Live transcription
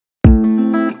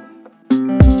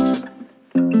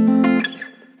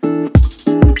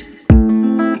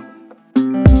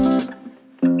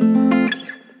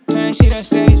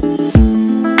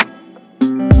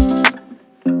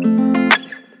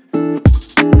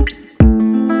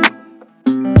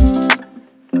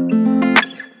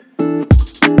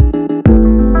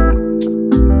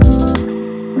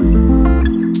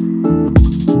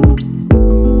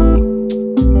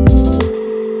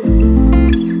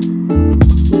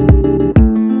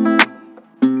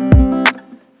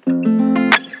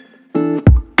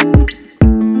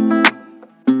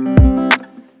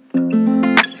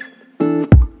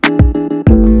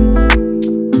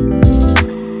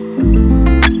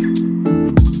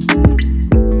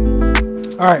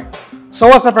Alright, so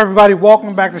what's up everybody?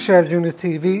 Welcome back to Chef Junie's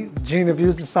TV. Gina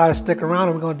Views decided to stick around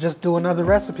and we're going to just do another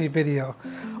recipe video.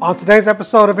 On today's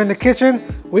episode of In the Kitchen,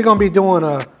 we're going to be doing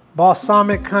a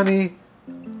balsamic honey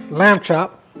lamb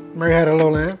chop. Mary had a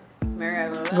little lamb. We're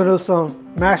going to do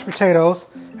some mashed potatoes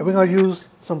and we're going to use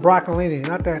some broccolini.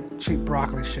 Not that cheap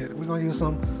broccoli shit. We're going to use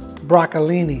some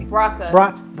broccolini. Broccolini.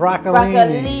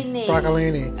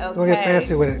 Okay. We're going to get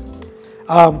fancy with it.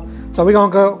 So we're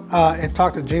going to go and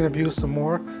talk to Gina Views some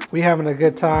more. We having a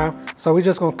good time. So we're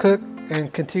just going to cook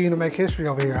and continue to make history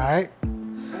over here, all right?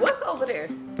 What's over there?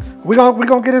 We're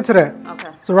gonna get into that. Okay.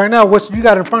 So right now, what you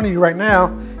got in front of you right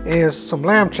now is some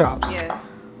lamb chops. Yeah.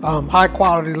 High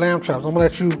quality lamb chops. I'm going to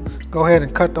let you go ahead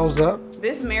and cut those up.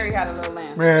 This Mary had a little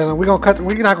lamb. We're not going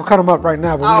to cut them up right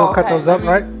now, but we're going to cut those up,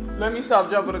 right? Let me stop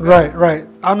jumping the gun. Right.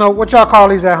 I know what y'all call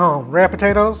these at home. Red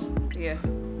potatoes? Yeah.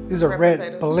 These are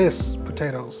red bliss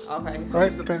potatoes. Okay. So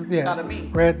right? Yeah.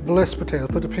 Red bliss potatoes.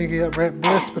 Put the pinky up. Red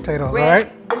bliss potatoes.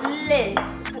 Red all right. Bliss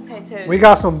potatoes. We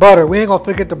got some butter. We ain't gonna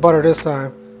forget the butter this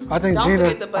time. I think Don't Gina.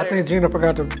 forget the butter. I think Gina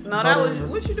forgot the. No, that was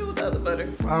what you do with the other butter.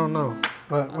 I don't know,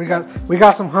 but we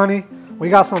got some honey. We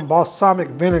got some balsamic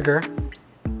vinegar.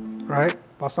 Right.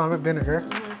 Balsamic vinegar.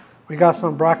 Mm-hmm. We got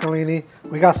some broccolini.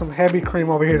 We got some heavy cream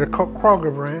over here, the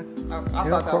Kroger brand. I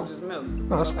thought that was just milk.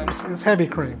 No, it's heavy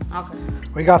cream. Okay.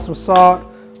 We got some salt.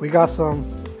 We got some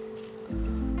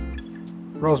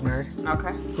rosemary.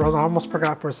 Okay. I almost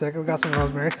forgot for a second. We got some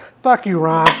rosemary. Fuck you,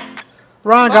 Ron.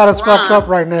 Ron got us fucked up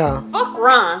right now. Fuck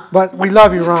Ron. But we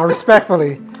love you, Ron,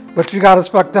 respectfully. But you got us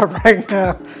fucked up right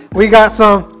now. We got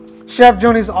some Chef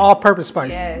Junie's all-purpose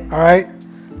spice. Yes. All right?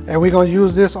 And we're going to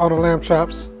use this on the lamb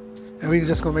chops. And we're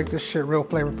just going to make this shit real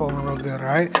flavorful and real good, all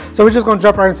right? So we're just going to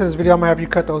jump right into this video. I'm going to have you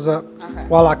cut those up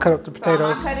while I cut up the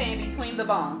potatoes. So I'm cutting in between the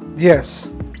bones?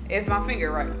 Yes. Is my finger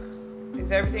right?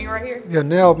 Is everything right here? Your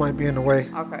nail might be in the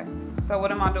way. Okay. So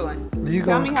what am I doing? You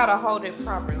Tell me how to hold it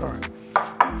properly. All right.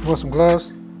 You want some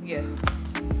gloves? Yeah.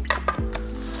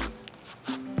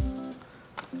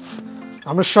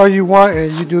 I'm going to show you one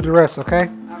and you do the rest, okay?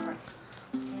 Okay.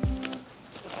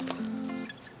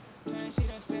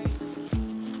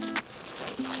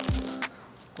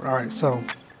 All right, so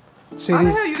see How the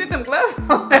these? hell you get them gloves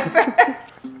on that fast?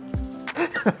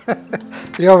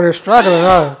 You over there struggling,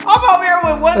 huh? I'm over here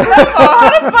with one glove on.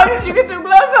 How the fuck did you get them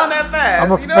gloves on that fast?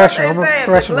 I'm a professional. You know what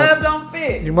they say? The glove don't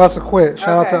fit. You must have quit.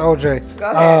 Shout out to OJ.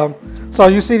 Go ahead. So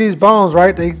you see these bones,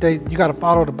 right? You got to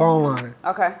follow the bone line.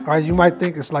 Okay. All right, you might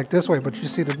think it's like this way, but you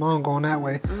see the bone going that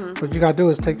way. Mm-hmm. What you got to do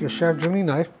is take your Chef Junie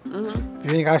knife. Mm-hmm.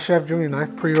 If you ain't got a Chef Junie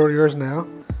knife, pre-order yours now.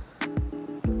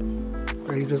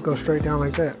 And you just go straight down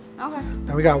like that. Okay.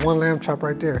 Now we got one lamb chop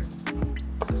right there.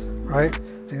 Right?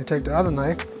 Then you take the other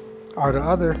knife, or the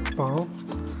other bone,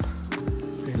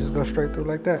 and you just go straight through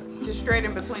like that. Just straight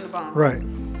in between the bones. Right.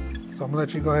 So I'm going to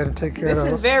let you go ahead and take care of those.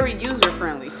 This is very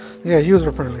user-friendly. Yeah,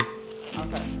 user-friendly.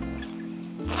 Okay.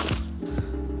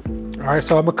 All right,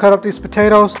 so I'm going to cut up these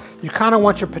potatoes. You kind of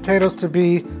want your potatoes to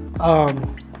be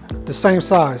the same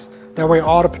size. That way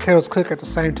all the potatoes cook at the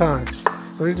same time.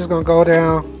 So you're just going to go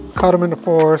down, cut them into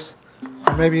 4s,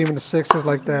 or maybe even the 6s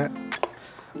like that.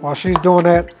 While she's doing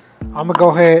that, I'm going to go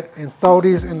ahead and throw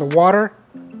these in the water.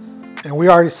 And we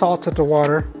already salted the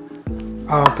water.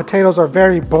 Potatoes are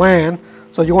very bland,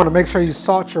 so you want to make sure you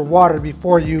salt your water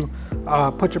before you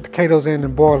put your potatoes in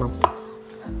and boil them.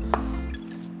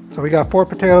 So we got 4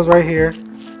 potatoes right here.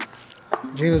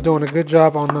 Gina's doing a good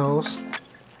job on those.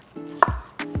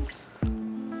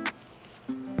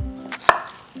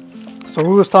 So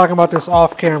we was talking about this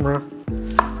off camera,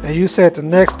 and you said the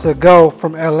next to go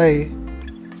from LA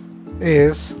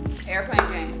is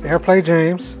Airplane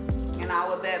James. And I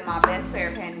would bet my best pair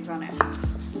of panties on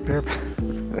there.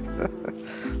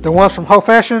 The ones from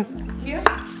HOEFESSIONS? Yeah.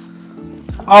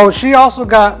 Oh, she also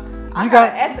got. I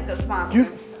got an Ethica sponsor.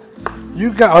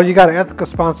 You got an Ethica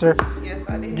sponsor. Yes,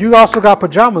 I did. You also got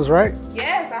pajamas, right?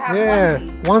 Yes, I have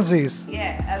onesies.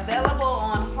 Yeah, available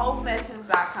on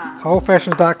HOEFESSIONS.com.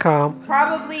 HOEFESSIONS.com.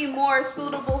 Probably more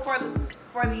suitable for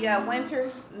the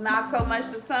winter, not so much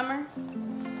the summer.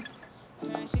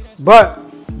 But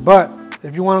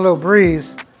if you want a little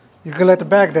breeze, you can let the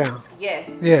back down. Yes.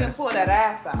 Yeah. You can pull that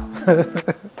ass out.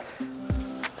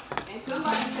 And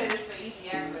somebody said it's for easy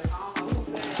access. I don't know who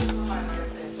said it. Somebody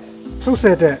said that. Who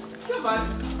said that?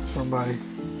 Somebody.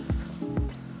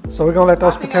 So we're gonna let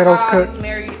those potatoes cook.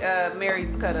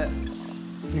 Mary's cut up.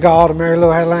 You got all the Mary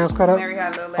Little Head lambs cut up? Mary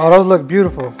had little Oh, those look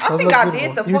beautiful. I think I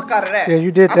did the fuck out of that. Yeah,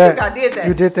 you did that. I think I did that.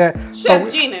 You did that.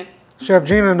 Chef Gina. Chef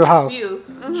Gina in the house. Views.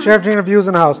 Mm-hmm. Chef Gina Views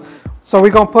in the house. So we're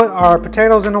going to put our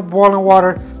potatoes in the boiling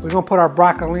water. We're going to put our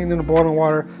broccolini in the boiling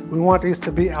water. We want these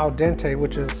to be al dente,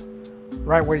 which is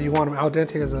right where you want them. Al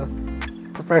dente is a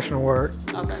professional word.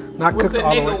 Okay. Not What's cooked the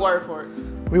all the nigga way. word for it?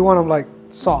 We want them like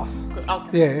soft.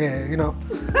 Okay. Yeah, you know.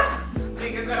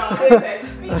 Niggas said al dente.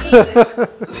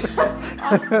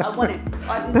 I want it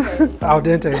al dente. Al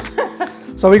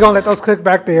dente. So we're gonna let those cook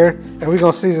back there, and we're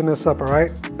gonna season this up, all right?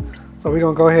 So we're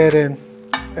gonna go ahead and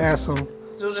add some Do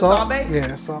the salt. Salt Bae?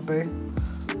 Yeah, Salt Bae.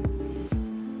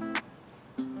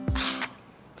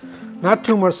 Not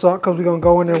too much salt, because we're gonna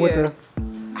go in there with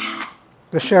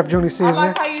the Chef Junie seasoning. I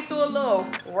like how you threw a little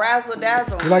razzle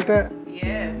dazzle. You like that?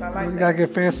 Yes, I like You that. gotta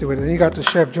get fancy with it. And you got the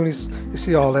Chef Junie. You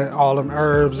see all them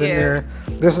herbs in Yeah. there.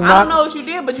 This is I not. don't know what you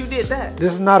did, but you did that.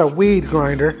 This is not a weed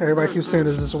grinder. Everybody keeps saying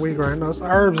this is a weed grinder. No, it's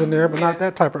herbs in there, but not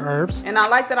that type of herbs. And I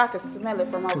like that I can smell it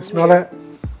from over You here. smell that?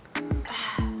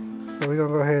 So we're gonna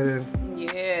go ahead and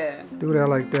Yeah. do that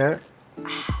like that.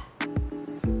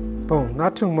 Boom.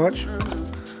 Not too much.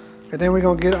 And then we're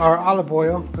gonna get our olive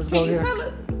oil. Let's go Can you here. tell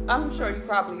it? I'm sure you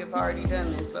probably have already done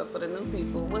this, but for the new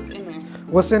people, what's in there?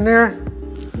 What's in there?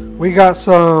 We got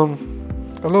a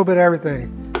little bit of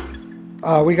everything.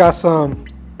 We got some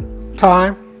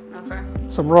thyme, Okay.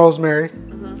 some rosemary.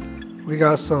 We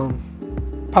got some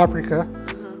paprika.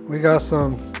 We got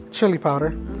some chili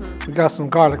powder. We got some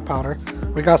garlic powder.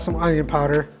 We got some onion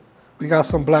powder. We got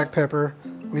some black pepper.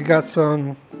 We got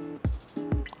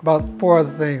about 4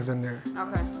 other things in there.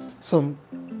 Okay. Some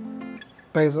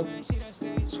basil,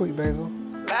 sweet basil.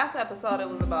 Last episode it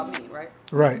was about me, right?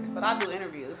 Right. But I do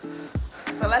interviews.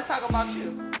 So let's talk about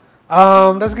you.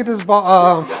 Let's get this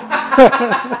ball.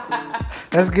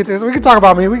 Let's get this. We can talk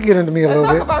about me. We can get into me a Let's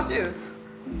little talk bit. about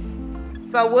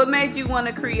you. So what made you want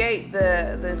to create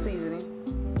the seasoning?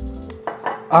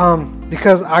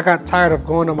 Because I got tired of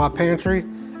going to my pantry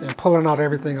and pulling out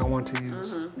everything I want to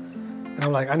use. And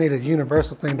I'm like, I need a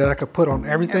universal thing that I could put on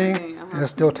everything, and it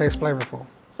still tastes flavorful.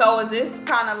 So is this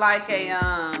kind of like a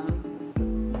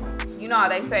you know how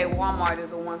they say Walmart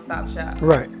is a one-stop shop?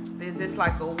 Right. Is this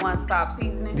like a one-stop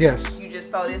seasoning? Yes. You just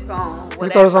throw this on whatever.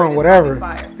 You throw this on whatever.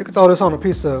 Fire. You can throw this on a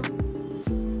piece of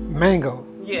mango.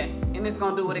 Yeah, and it's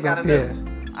gonna do what it gonna- gotta do.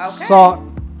 yeah. Okay. Salt.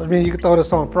 I mean, you can throw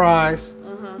this on fries,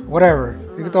 whatever.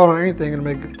 You can throw it on anything and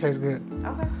make it taste good.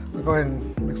 Okay. So go ahead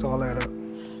and mix all that up.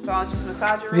 So I'll just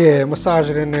massage it real Yeah, massage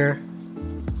it in there.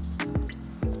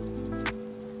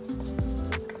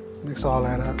 Mix all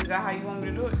that up. Is that how you want me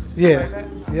to do it? Yeah. Like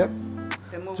that? Yep.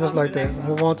 Then move Just on like to the that. next one.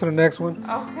 Move on to the next one.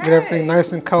 Okay. Get everything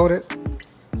nice and coated.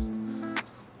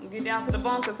 Get down to the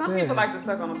bone, because some Yeah. people like to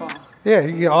suck on the bone. Yeah,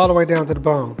 you get all the way down to the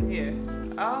bone. Yeah.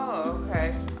 Oh,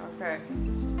 okay. Okay.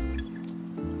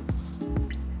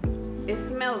 It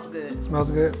smells good.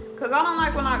 Smells good. Because I don't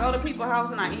like when I go to people's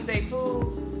house and I eat their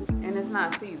food and it's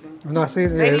not seasoned. It's not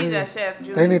seasoned. They Yeah, need that Chef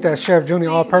Junie. They need that Chef Junie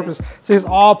all-purpose. See, it's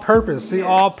all-purpose. See, Yeah.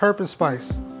 all-purpose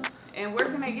spice. And where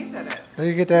can they get that at? Now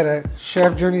you get that at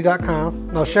chefjunie.com.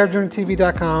 No,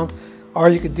 chefjunietv.com. Or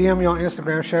you can DM me on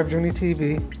Instagram,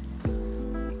 chefjunietv.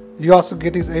 You also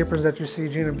get these aprons that you see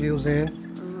Gina Bewes in.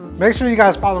 Make sure you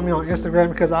guys follow me on Instagram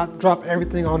because I drop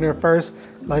everything on there first.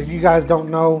 Like you guys don't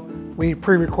know, we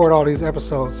pre-record all these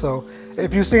episodes. So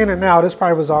if you're seeing it now, this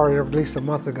probably was already released a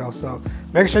month ago. So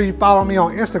make sure you follow me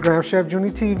on Instagram,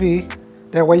 chefjunietv.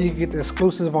 That way you can get the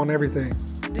exclusive on everything.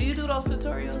 Do you do those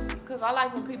tutorials? Because I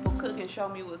like when people cook and show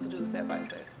me what to do step by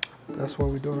step. That's what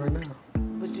we're doing right now.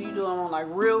 But do you do them on like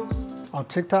reels? On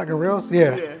TikTok and Reels?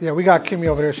 Yeah. Yeah, we got Kimmy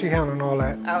over there. She handling all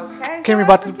that. Okay. Kimmy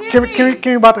about to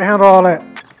Kimmy about to handle all that.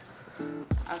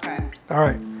 Okay. All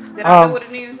right. Did I do what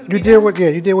it needed to be You did what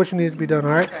you did what you needed to be done,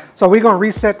 all right? Okay. So we're gonna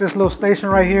reset this little station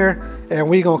right here and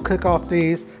we're gonna cook off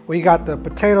these. We got the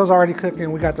potatoes already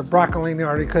cooking, we got the broccolini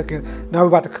already cooking. Now we're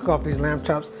about to cook off these lamb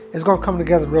chops. It's gonna come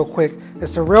together real quick.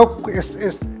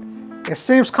 It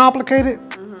seems complicated,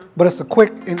 but it's a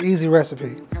quick and easy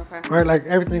recipe. Okay. Right, like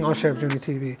everything on Chef Junie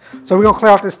TV. So we're gonna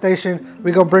clear out this station.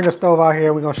 We're gonna bring the stove out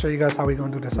here. We're gonna show you guys how we're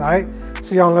gonna do this. All right.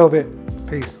 See y'all in a little bit.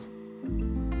 Peace.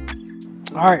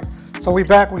 All right. So we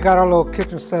back. We got our little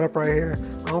kitchen set up right here.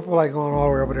 I don't feel like going all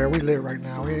the way over there. We lit right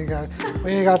now. We ain't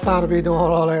got time to be doing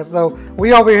all that. So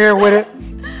we over here with it.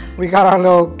 We got our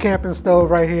little camping stove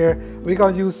right here. We're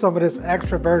gonna use some of this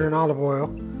extra virgin olive oil.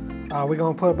 We're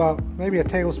gonna put about maybe a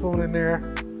tablespoon in there.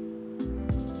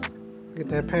 Get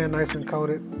that pan nice and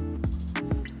coated.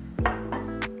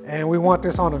 And we want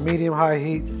this on a medium-high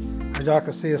heat. As y'all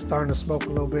can see, it's starting to smoke a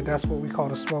little bit. That's what we call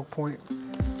the smoke point.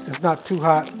 It's not too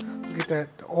hot. Get that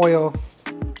oil.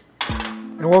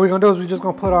 And what we're gonna do is we're just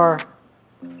gonna put our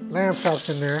lamb chops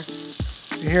in there.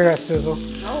 You hear that sizzle?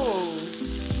 Oh.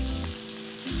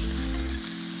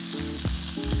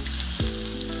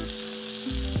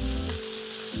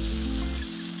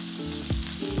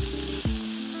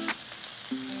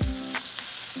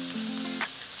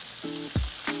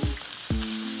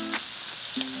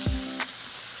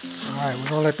 right, we're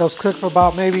gonna let those cook for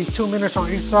about maybe 2 minutes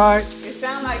on each side. It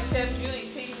sounds like Chef Junie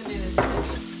seasoning is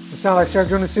cooking. It sounds like Chef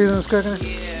Junie seasoning is cooking?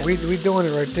 Yeah. We doing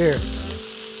it right there.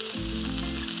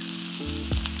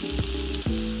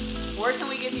 Where can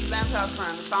we get these lamb chops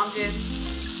from? If I'm just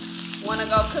want to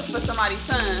go cook for somebody's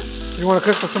son. You want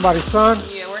to cook for somebody's son?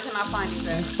 Yeah, where can I find these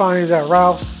at? You can find these at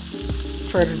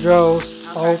Ralph's, Trader Joe's,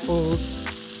 Whole Foods.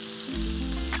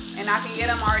 And I can get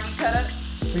them already cut up?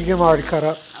 You can get them already cut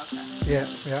up. Okay. Yeah,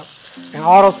 yeah. And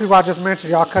all those people I just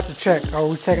mentioned, y'all cut the check, or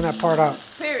we taking that part out.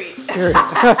 Period. Period.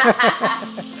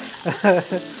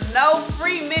 No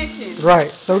free mention.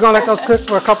 Right. So we're going to let those cook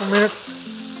for a couple minutes.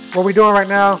 What we're doing right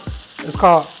now is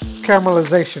called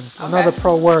caramelization, another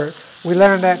pro word. We're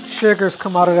letting that sugars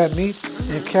come out of that meat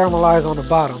and caramelize on the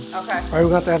bottom. Okay. All right, we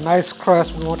got that nice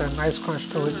crust. We want that nice crunch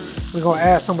to it. We're going to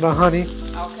add some of the honey.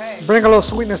 Okay. Bring a little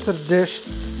sweetness to the dish.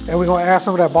 And we're going to add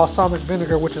some of that balsamic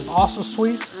vinegar, which is also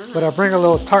sweet, but I bring a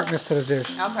little tartness to the dish.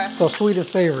 Okay. So sweet and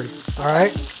savory. All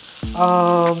right.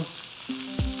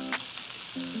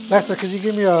 Lester, could you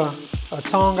give me a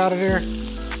tongue out of there?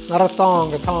 Not a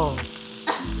thong, a tongue.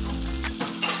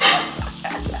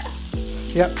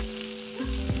 Yep.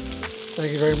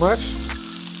 Thank you very much.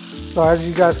 So as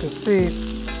you guys can see,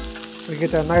 we get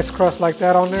that nice crust like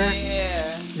that on there.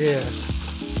 Yeah. Yeah.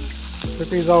 Flip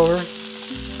these over.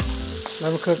 Let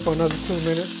them cook for another 2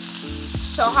 minutes.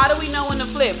 So how do we know when to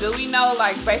flip? Do we know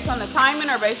like based on the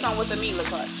timing or based on what the meat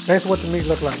looks like? That's what the meat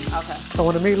look like. Okay. So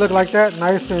when the meat look like that,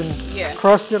 nice and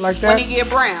crusted like that. When it get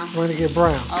brown. When it get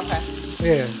brown. Okay.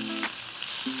 Yeah.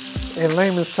 In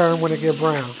layman's term, when it get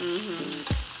brown.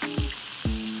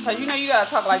 Cause you know you gotta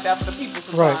talk like that for the people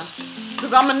sometimes. Right.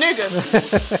 Cause I'm a nigga.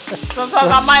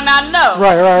 Sometimes I might not know.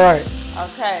 Right.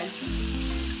 Okay.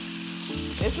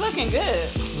 It's looking good.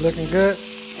 Looking good.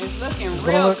 It's looking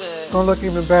real good. It's gonna look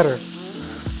even better.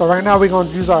 So right now we're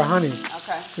gonna use our honey.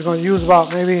 Okay. We're gonna use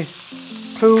about maybe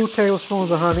 2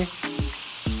 tablespoons of honey.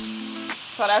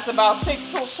 So that's about 6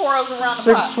 swirls around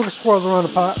the pot. 6 swirls around the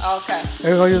pot. Okay. And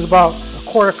we're gonna use about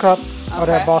 1/4 cup of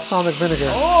that balsamic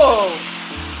vinegar. Oh.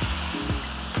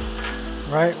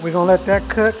 Right. We're gonna let that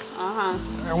cook. Uh-huh.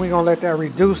 And we're gonna let that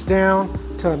reduce down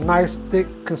to a nice, thick,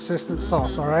 consistent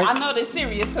sauce. All right. I know they're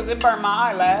serious because it burned my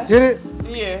eyelash. Did it?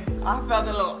 Yeah. I felt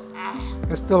a little.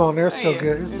 It's still on there. It's still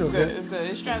good. It's still good. It's good.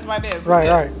 It's strength right there.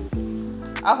 Right.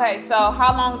 Okay, so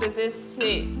how long does this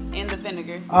sit in the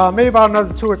vinegar? Maybe about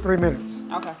another 2 or 3 minutes.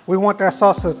 Okay. We want that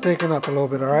sauce to thicken up a little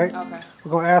bit, all right? Okay.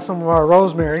 We're going to add some of our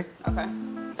rosemary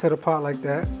to the pot like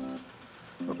that.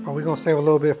 Or we're going to save a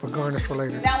little bit for garnish for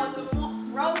later. Now, was the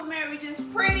rosemary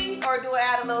just pretty, or do it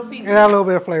add a little seasoning? It add a little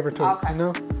bit of flavor to it, you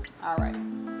know? All right.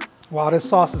 While this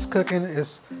sauce is cooking,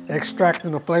 it's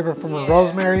extracting the flavor from the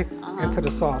rosemary into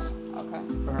the sauce. Okay.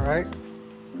 All right.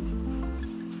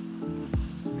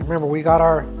 Remember, we got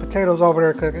our potatoes over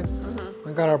there cooking.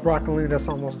 We got our broccolini that's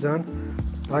almost done.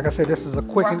 Like I said, this is a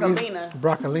quick and easy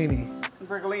broccolini.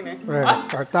 Broccolini.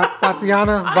 Right. Or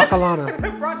Tatiana Broccolana.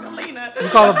 Broccolina. You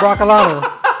call it broccolana.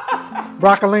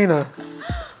 Broccolina.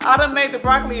 I done made the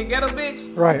broccoli a ghetto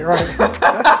bitch. Right.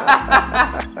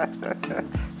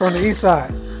 From the east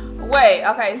side. Wait.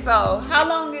 Okay. So how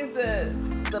long is the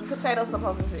potato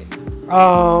supposed to sit?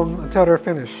 Until they're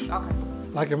finished. Okay.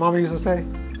 Like your mama used to say?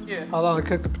 Yeah. How long to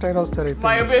cook the potatoes till they finish?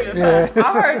 My business. Yeah.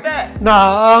 I heard that.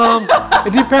 Nah,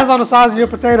 it depends on the size of your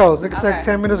potatoes. It can take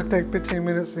 10 minutes, it can take 15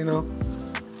 minutes, you know.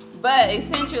 But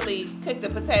essentially, cook the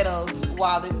potatoes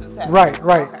while this is happening.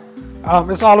 Right. Okay.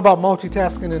 It's all about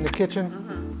multitasking in the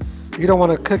kitchen. You don't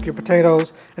want to cook your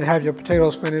potatoes and have your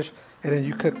potatoes finished and then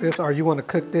you cook this, or you want to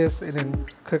cook this and then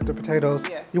cook the potatoes.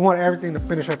 Yeah. You want everything to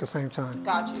finish at the same time.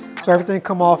 Got you. So everything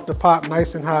come off the pot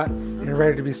nice and hot and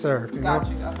ready to be served. You know? Got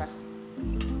you. Okay.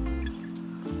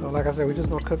 So like I said, we're just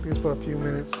going to cook these for a few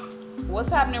minutes.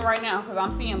 What's happening right now? Because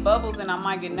I'm seeing bubbles and I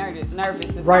might get nervous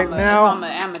if I'm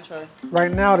an amateur.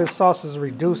 Right now, this sauce is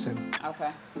reducing. Okay.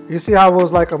 You see how it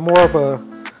was like a more of a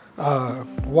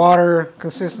water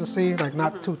consistency, like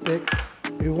not too thick.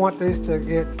 You want these to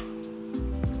get,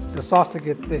 the sauce to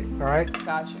get thick, all right?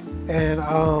 Gotcha. And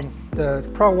the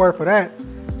pro word for that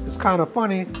is kind of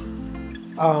funny.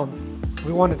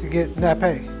 We want it to get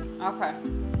nappe. Okay.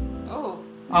 Oh.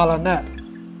 A la nap.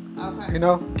 Okay. You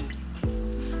know?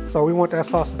 So we want that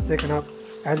sauce to thicken up.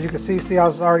 As you can see how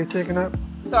it's already thickened up?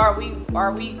 So are we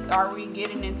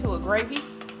getting into a gravy?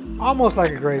 Almost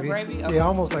like a gravy. A gravy? Okay. Yeah,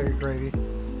 almost like a gravy.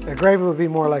 A gravy would be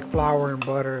more like flour and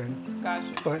butter, and gotcha.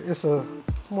 But it's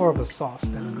more of a sauce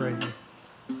than a gravy.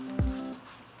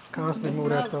 Constantly move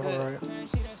that stuff all right.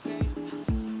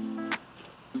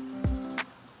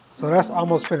 So that's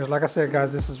almost finished. Like I said,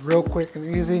 guys, this is real quick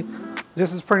and easy.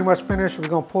 This is pretty much finished. We're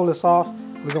gonna pull this off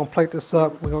We're gonna plate this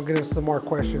up. We're gonna get into some more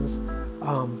questions.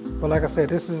 But like I said,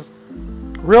 this is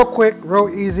real quick, real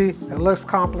easy. It looks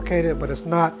complicated, but it's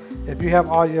not. If you have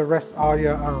all your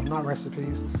not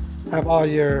recipes, have all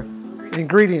your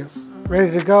ingredients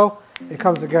ready to go, it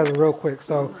comes together real quick.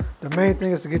 So the main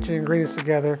thing is to get your ingredients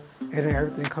together, and then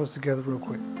everything comes together real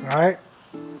quick. All right?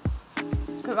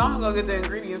 Cause I'm gonna go get the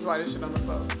ingredients while this shit on the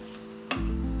stove.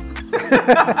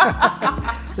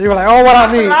 You were like, oh, what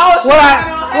I need?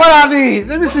 What I need?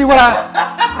 Let me see what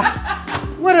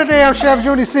the damn Chef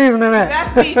Junie seasoning at?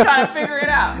 That's me trying to figure it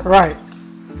out. Right.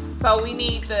 So we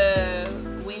need the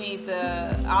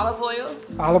olive oil,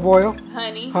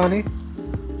 honey,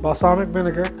 balsamic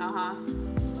vinegar,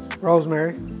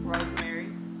 rosemary,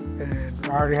 and I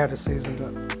already had it seasoned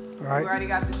up. All right. We already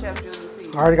got the Chef Junie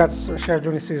seasoning. I already got the Chef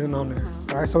Junie seasoning on there.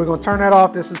 All right, so we're gonna turn that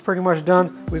off. This is pretty much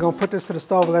done. We're gonna put this to the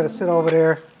stove and let it sit over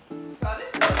there. So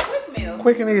this is a quick meal.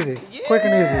 Quick and easy. Yeah. Quick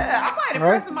and easy. I might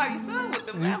impress somebody's son with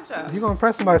them lamb chops. You're gonna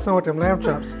impress somebody's son with them lamb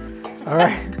chops. All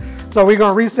right. So we're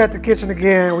gonna reset the kitchen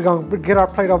again. We're gonna get our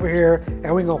plate over here,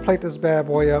 and we're gonna plate this bad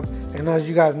boy up. And as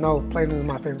you guys know, plating is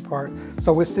my favorite part.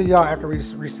 So we'll see y'all after we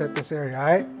reset this area. All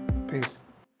right. Peace.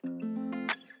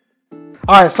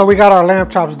 All right. So we got our lamb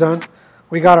chops done.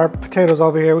 We got our potatoes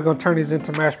over here. We're gonna turn these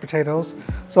into mashed potatoes.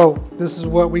 So this is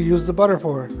what we use the butter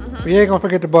for. We ain't gonna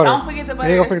forget the butter. Don't forget the butter.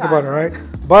 We ain't gonna forget the butter, right?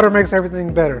 Butter makes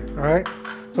everything better, all right?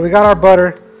 So we got our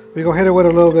butter. We're gonna hit it with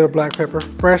a little bit of black pepper,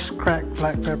 fresh cracked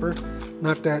black pepper,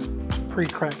 not that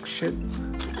pre-cracked shit,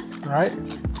 all right?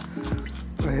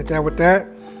 So hit that with that.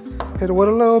 Hit it with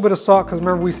a little bit of salt, because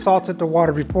remember we salted the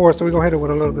water before, so we're gonna hit it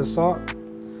with a little bit of salt,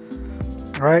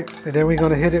 all right? And then we're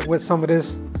gonna hit it with some of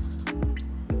this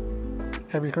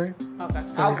heavy cream. Okay.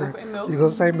 I was gonna say milk. You're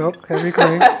gonna say milk, heavy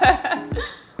cream.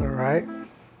 All right.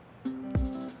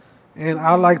 And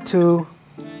I like to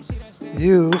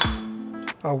use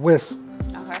a whisk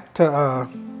to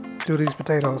do these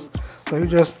potatoes. So you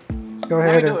just go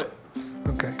ahead and do it.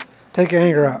 Okay. Take your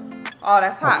anger out. Oh,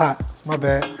 that's hot. That's hot. My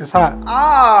bad. It's hot.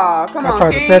 Oh, come on, I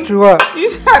tried to set you up. You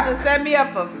tried to set me up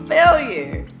for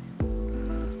failure.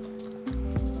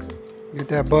 Get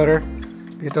that butter.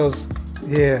 Get those.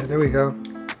 Yeah, there we go.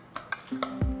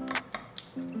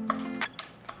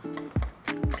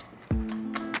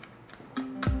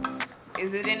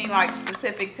 Is it any like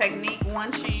specific technique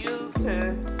once you use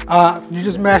to? You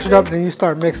just mash it up, then you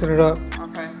start mixing it up.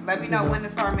 Okay. Let me know when to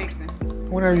start mixing.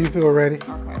 Whenever you feel ready.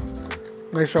 Okay.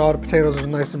 Make sure all the potatoes are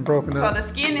nice and broken up. So the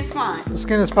skin is fine? The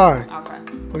skin is fine. Okay.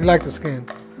 We like the skin.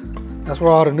 That's where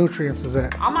all the nutrients is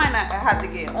at. I might not have to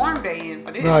get Orange Day in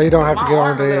for this. No, you don't have to get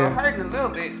Orange Day in. My arm hurting a little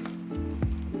bit.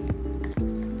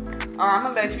 Alright, I'm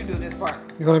gonna let you do this part.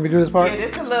 You gonna let me do this part? Yeah,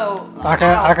 this a little. I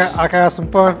can have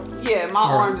some fun. Yeah, my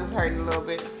arm is hurting a little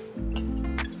bit.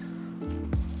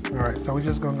 All right, so we're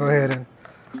just gonna go ahead and.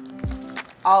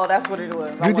 Oh, that's what it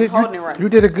was. I was holding it right. You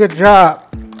did a good job.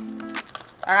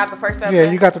 I got the first step.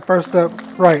 Yeah, you got the first step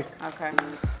right. Okay.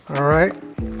 All right.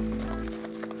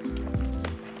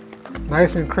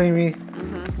 Nice and creamy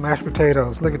mashed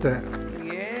potatoes. Look at that.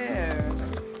 Yeah.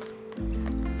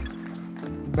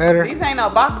 Better. These ain't no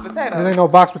box potatoes. These ain't no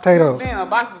box potatoes. These ain't no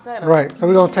box potatoes. Right. So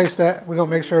we're gonna taste that. We're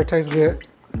gonna make sure it tastes good.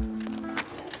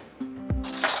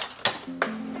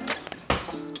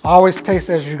 Always taste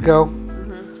as you go.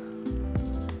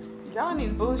 Y'all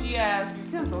need bougie ass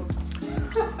utensils.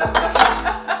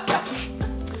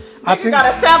 I think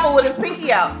got a sample with his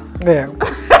pinky out. Yeah.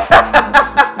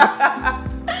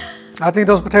 I think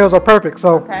those potatoes are perfect.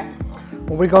 So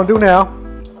what we're gonna do now?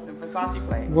 The Versace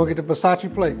plate. We're gonna get the Versace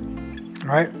plate. All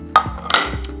right.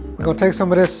 We're gonna take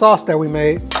some of this sauce that we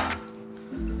made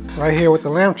right here with the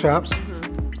lamb chops,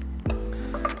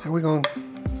 and we're gonna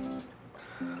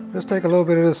just take a little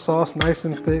bit of this sauce, nice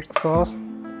and thick sauce.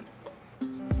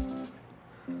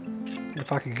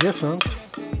 If I could get some.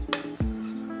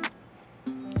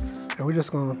 And we're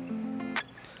just gonna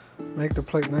make the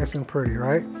plate nice and pretty,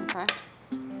 right? Okay.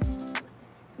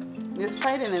 This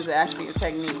plating is actually a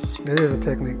technique. It is a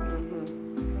technique.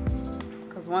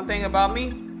 Because one thing about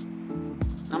me,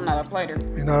 I'm not a plater.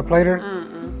 You're not a plater?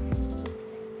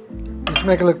 Just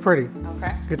make it look pretty.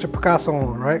 Okay. Get your Picasso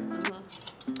on, right?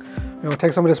 You're gonna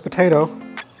take some of this potato,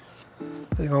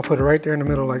 and you're gonna put it right there in the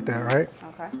middle like that, right?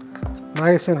 Okay.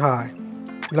 Nice and high.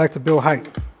 We like to build height.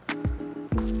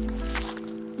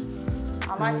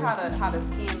 I like how the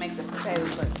skin makes the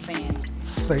potatoes look thin.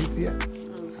 Yeah.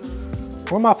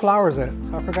 Where my flowers at?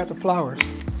 I forgot the flowers.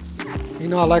 You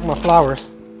know I like my flowers.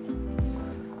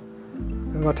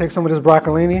 I'm gonna take some of this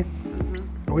broccolini.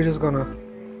 We're just gonna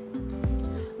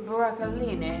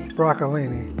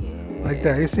broccolini. Yeah. Like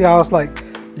that. You see how it's like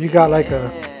you got like a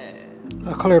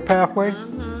clear pathway?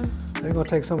 We're gonna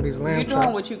take some of these lamb chops. You're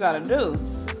doing what you gotta do.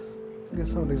 Get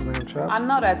some of these lamb chops. I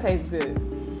know that tastes good.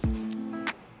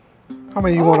 How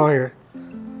many you want on here?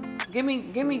 Give me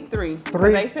 3.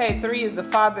 3? They say 3 is the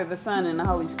Father, the Son, and the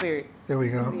Holy Spirit. There we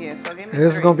go. Yeah, so give me 3. And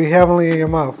this is gonna be heavenly in your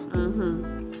mouth.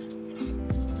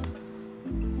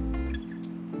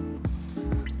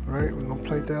 All right, we're gonna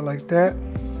plate that like that.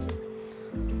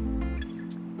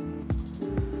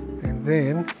 And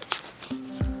then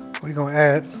we're gonna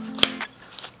add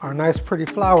our nice pretty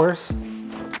flowers.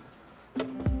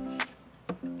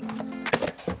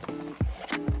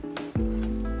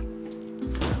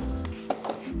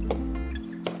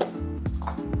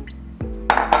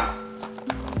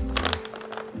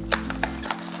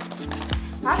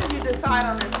 How did you decide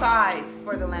on the sides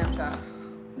for the lamb chops?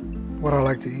 What I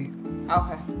like to eat.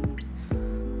 Okay.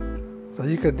 So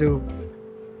you could do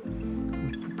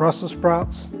Brussels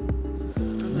sprouts.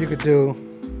 You could do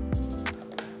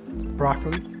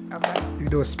broccoli. Okay. You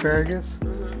could do asparagus.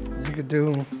 You could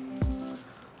do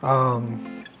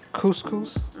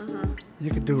couscous. You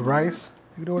could do rice.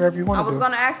 You can do whatever you want to do. I was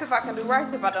going to ask if I can do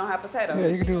rice if I don't have potatoes. Yeah,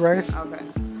 you can do rice. Okay.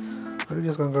 We're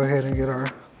just going to go ahead and get our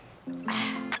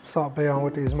salt bay on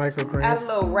with these microgreens. Add a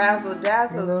little razzle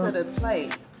dazzle to the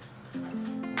plate.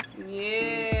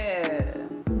 Yeah.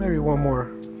 Maybe one more.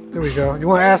 There we go. You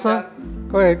want to add some?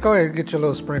 Go ahead and get your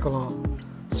little sprinkle on.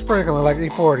 Sprinkle it like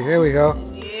E40. There we go.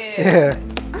 Yeah.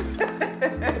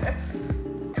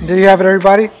 Do you have it,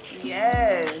 everybody?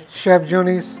 Yes. Chef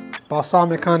Junie's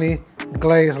balsamic honey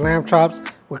glazed lamb chops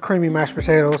with creamy mashed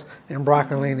potatoes and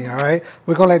broccolini, all right?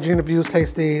 We're going to let Gina Views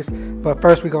taste these, but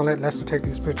first we're going to let Lester take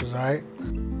these pictures, all right?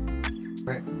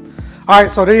 Okay. All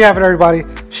right, so there you have it, everybody.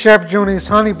 Chef Junie's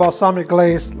honey balsamic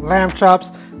glazed lamb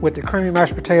chops with the creamy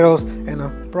mashed potatoes and the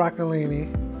broccolini.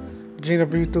 Gina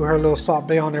View threw her little salt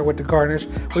bay on there with the garnish.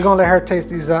 We're going to let her taste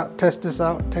these out, test this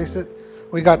out, taste it.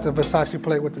 We got the Versace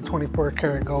plate with the 24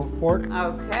 karat gold fork.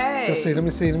 Okay. Let's see, let me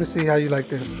see how you like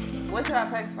this. What should I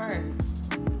taste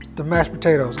first? The mashed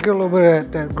potatoes. Get a little bit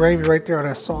of that gravy right there, or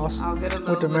that sauce. I'll get a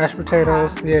little with the bit mashed of,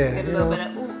 potatoes. Yeah. Get a little bit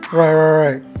of ooh.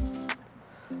 Right.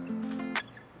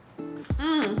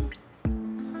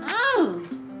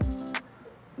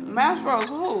 Mashed rolls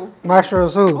who? Mashed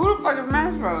rolls who? Who the fuck is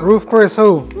mashed rolls? Roof Chris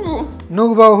who? Who?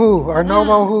 Nubo who? Or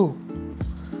Novo who?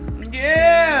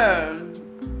 Yeah.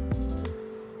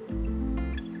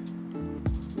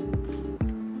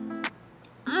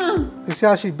 You see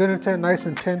how she bit into it nice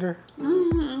and tender?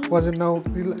 Wasn't no,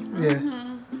 yeah.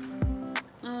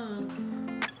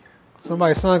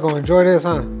 Somebody's son gonna enjoy this,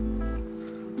 huh?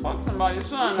 Fuck somebody's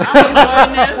son. I'm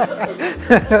enjoying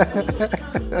this.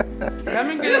 Let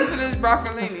me get into this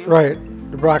broccolini. Right,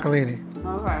 the broccolini.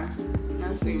 Okay,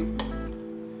 let's see.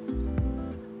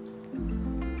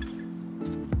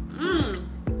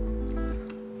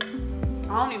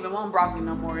 I don't even want broccoli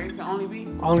no more. It can only be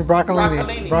Only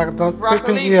broccolini. Don't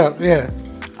pick me up, yeah.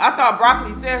 I thought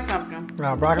broccoli said something.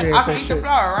 No, broccoli ain't I say can eat shit. the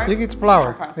flour, right? You can eat the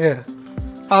flour, Okay. yeah.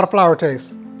 How the flour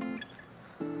taste?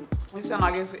 It sounds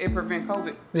like it prevent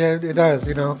COVID. Yeah, it does,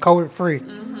 you know, COVID free.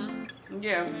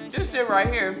 Yeah, just sit right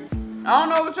here. I don't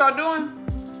know what y'all doing,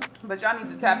 but y'all need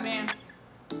to tap in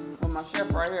with my chef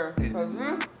right here. Because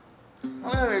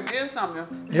he did something.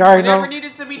 You already Whatever know.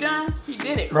 needed to be done, he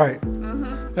did it. Right.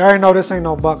 You already know this ain't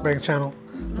no mukbang channel.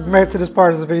 If you made it to this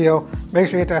part of the video, make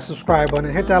sure you hit that subscribe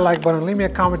button, hit that like button, leave me a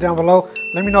comment down below.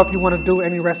 Let me know if you want to do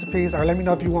any recipes, or let me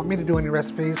know if you want me to do any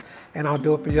recipes, and I'll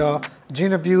do it for y'all.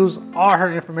 Gina Views, all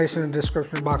her information in the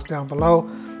description box down below.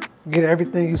 Get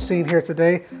everything you've seen here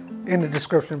today in the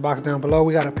description box down below.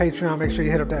 We got a Patreon. Make sure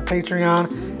you hit up that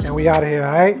Patreon, and we out of here,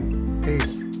 all right?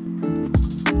 Peace.